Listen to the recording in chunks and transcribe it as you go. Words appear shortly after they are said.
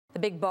The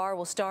big bar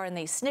will star in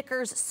the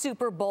Snickers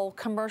Super Bowl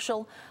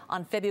commercial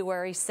on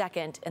February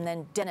 2nd, and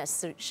then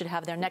Dennis should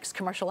have their next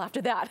commercial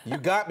after that. You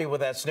got me with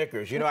that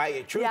Snickers. You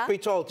know, truth be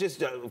told,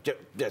 just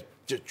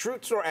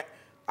truth story,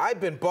 I've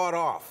been bought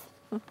off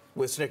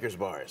with Snickers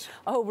bars.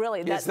 Oh,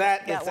 really?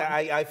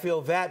 I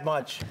feel that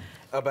much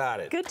about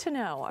it. Good to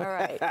know. All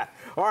right.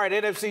 All right,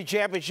 NFC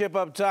Championship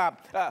up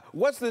top.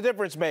 What's the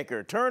difference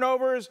maker?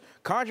 Turnovers,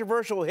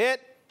 controversial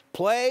hit,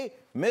 play,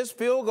 missed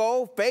field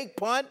goal, fake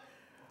punt?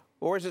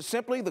 Or is it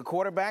simply the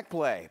quarterback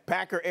play?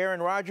 Packer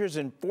Aaron Rodgers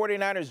and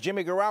 49ers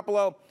Jimmy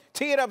Garoppolo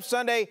tee it up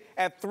Sunday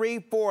at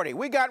 3:40.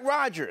 We got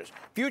Rodgers,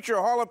 future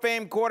Hall of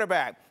Fame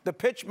quarterback, the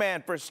pitch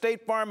man for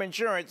State Farm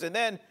Insurance, and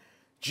then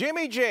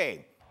Jimmy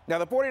G. Now,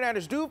 the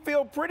 49ers do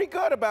feel pretty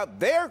good about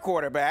their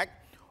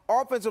quarterback.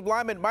 Offensive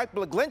lineman Mike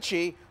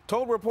McGlinchey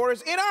told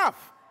reporters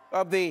enough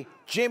of the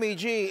Jimmy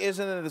G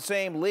isn't in the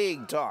same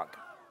league talk.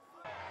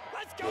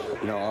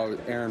 You know,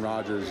 Aaron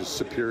Rodgers is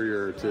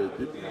superior to,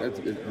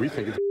 we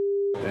think it's,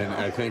 and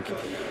I think,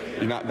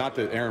 not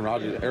that Aaron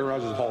Rodgers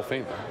is a Hall of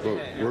Famer, but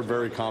we're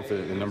very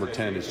confident that number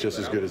 10 is just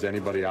as good as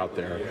anybody out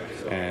there,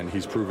 and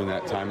he's proven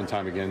that time and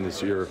time again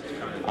this year.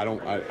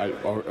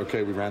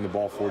 Okay, we ran the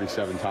ball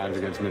 47 times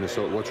against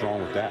Minnesota. What's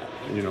wrong with that?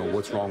 You know,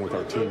 what's wrong with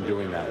our team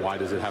doing that? Why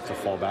does it have to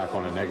fall back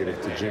on a negative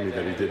to Jimmy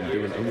that he didn't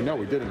do it? And we know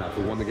we did enough.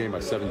 We won the game by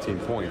 17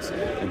 points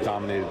and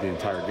dominated the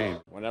entire game.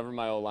 Whenever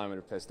my old linemen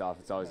are pissed off,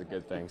 it's always a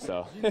good thing,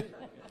 so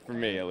for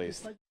me at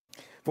least.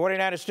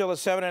 49ers still a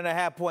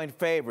 7.5-point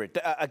favorite.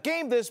 A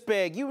game this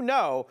big, you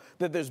know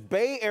that there's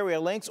Bay Area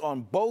links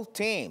on both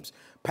teams.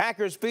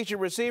 Packers featured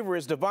receiver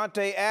is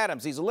Davante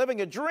Adams. He's living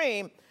a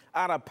dream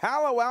out of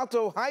Palo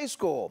Alto High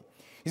School.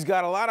 He's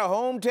got a lot of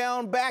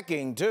hometown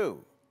backing,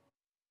 too.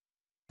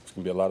 There's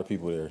going to be a lot of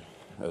people there,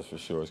 that's for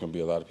sure. It's going to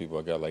be a lot of people.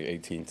 I got like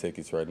 18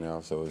 tickets right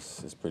now, so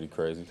it's pretty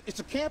crazy.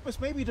 It's a campus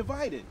maybe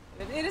divided.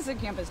 It is a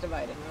campus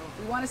divided.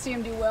 We want to see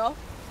him do well,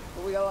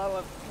 but we got a lot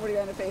of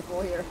 49er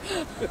faithful here.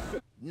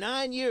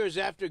 9 years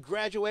after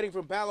graduating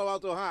from Palo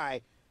Alto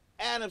High,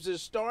 Adams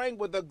is starring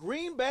with the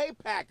Green Bay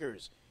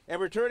Packers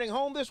and returning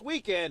home this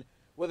weekend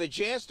with a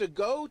chance to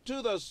go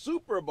to the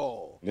Super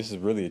Bowl. This is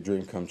really a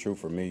dream come true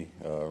for me,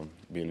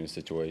 being in this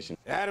situation.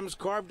 Adams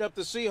carved up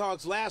the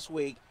Seahawks last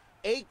week,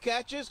 8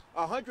 catches,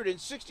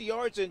 160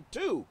 yards, and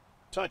 2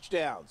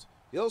 touchdowns.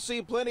 You'll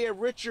see plenty of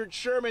Richard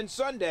Sherman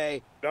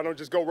Sunday. I don't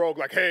just go rogue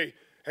like, hey,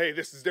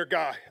 this is their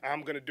guy.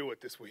 I'm going to do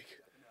it this week.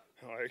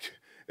 Like,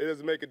 it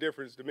doesn't make a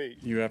difference to me.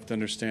 You have to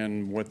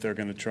understand what they're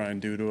going to try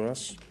and do to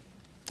us.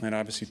 And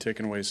obviously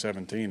taking away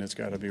 17, it's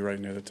got to be right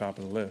near the top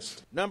of the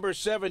list. Number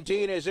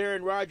 17 is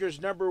Aaron Rodgers'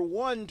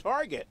 #1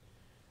 target.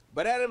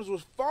 But Adams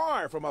was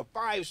far from a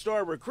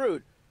 5-star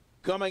recruit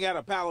coming out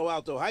of Palo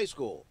Alto High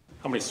School.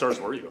 How many stars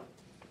were you?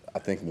 I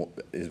think,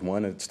 is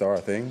 1 a star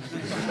thing?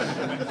 Is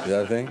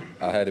that a thing?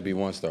 I had to be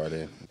 1 star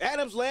then.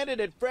 Adams landed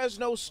at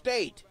Fresno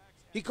State.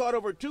 He caught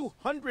over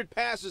 200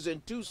 passes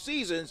in 2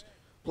 seasons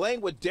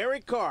playing with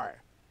Derek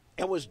Carr,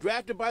 and was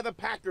drafted by the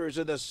Packers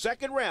in the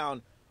 2nd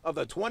round of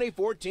the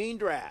 2014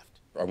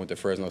 draft. I went to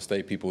Fresno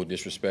State. People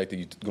disrespected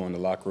you, go in the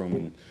locker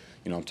room,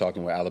 and I'm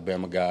talking with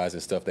Alabama guys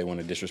and stuff. They want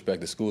to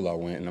disrespect the school I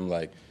went, and I'm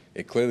like,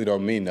 it clearly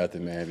don't mean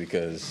nothing, man,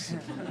 because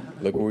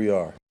look where we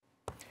are.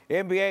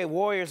 NBA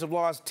Warriors have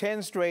lost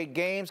 10 straight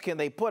games. Can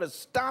they put a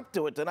stop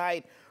to it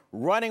tonight?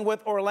 Running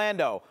with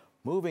Orlando.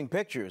 Moving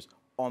pictures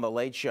on The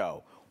Late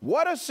Show.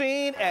 What a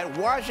scene at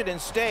Washington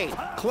State.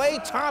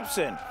 Klay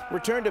Thompson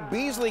returned to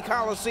Beasley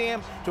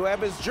Coliseum to have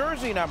his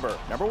jersey number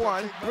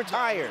 1,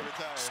 retired.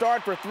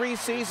 Starred for 3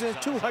 seasons,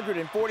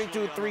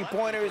 242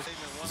 three-pointers.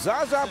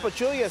 Zaza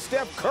Pachulia,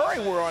 Steph Curry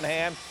were on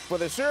hand for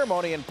the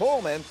ceremony in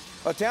Pullman,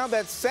 a town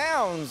that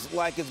sounds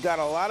like it's got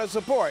a lot of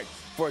support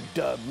for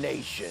Dub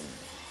Nation.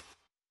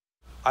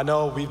 I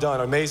know we've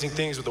done amazing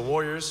things with the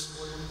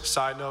Warriors.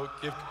 Side note,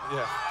 thank you.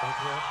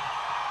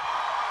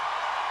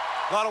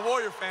 A lot of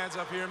Warrior fans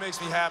up here, it makes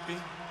me happy.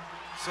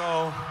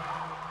 So,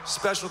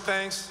 special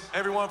thanks,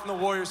 everyone from the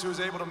Warriors who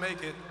was able to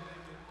make it.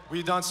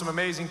 We've done some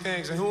amazing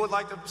things, and who would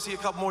like to see a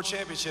couple more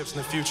championships in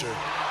the future? You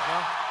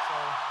know? So,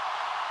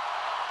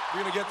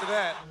 we're gonna get to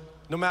that.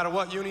 No matter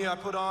what uni I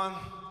put on,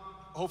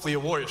 hopefully a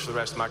Warriors for the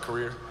rest of my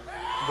career.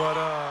 But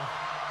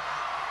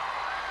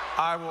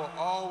I will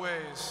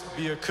always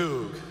be a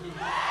Coug.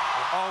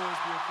 I'll always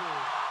be a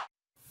Coug.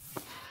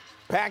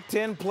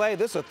 Pac-10 play,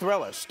 this is a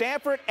thriller.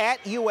 Stanford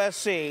at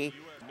USC.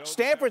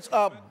 Stanford's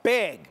up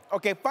big.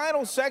 Okay,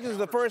 final seconds of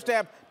the first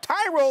half.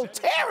 Tyrell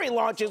Terry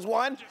launches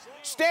one.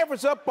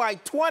 Stanford's up by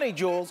 20,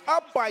 Jules.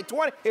 Up by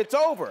 20. It's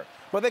over.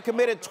 But they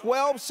committed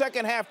 12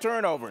 second-half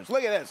turnovers.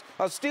 Look at this.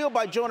 A steal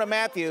by Jonah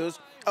Matthews.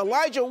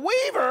 Elijah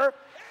Weaver,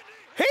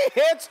 he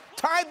hits,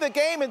 tied the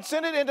game, and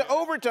sent it into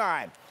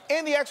overtime.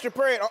 In the extra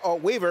period,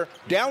 Weaver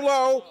down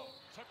low.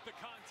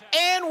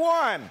 And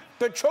won.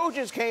 The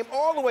Trojans came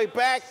all the way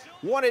back,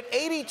 won at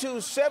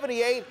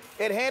 82-78.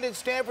 It handed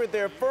Stanford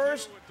their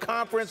first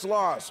conference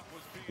loss.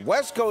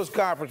 West Coast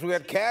Conference, we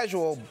had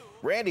casual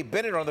Randy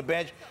Bennett on the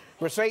bench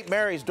for St.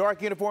 Mary's.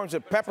 Dark uniforms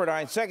at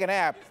Pepperdine, second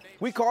half.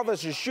 We call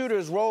this a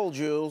shooter's roll,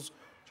 Jules.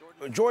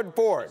 Jordan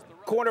Ford.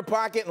 corner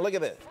pocket, and look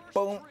at this.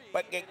 Boom,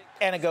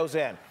 and it goes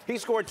in. He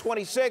scored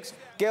 26.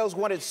 Gales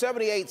won it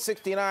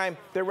 78-69.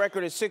 Their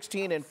record is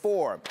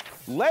 16-4.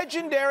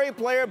 Legendary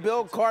player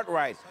Bill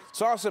Cartwright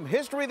saw some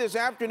history this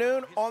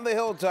afternoon on the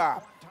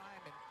hilltop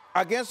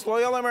against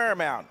Loyola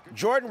Marymount.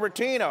 Jordan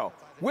Rattino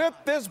with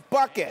this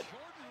bucket.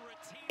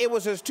 It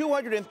was his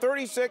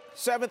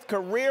 237th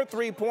career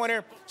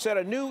three-pointer, set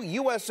a new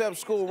USF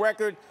school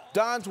record.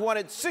 Dons won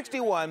it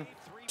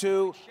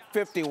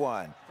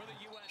 61-51.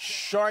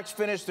 Sharks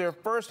finished their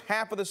first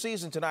half of the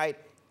season tonight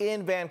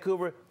in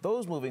Vancouver.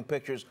 Those moving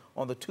pictures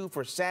on the 2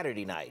 for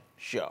Saturday night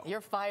show.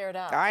 You're fired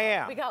up. I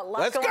am. We got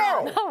lots Let's going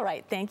go. on. All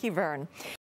right. Thank you, Vern.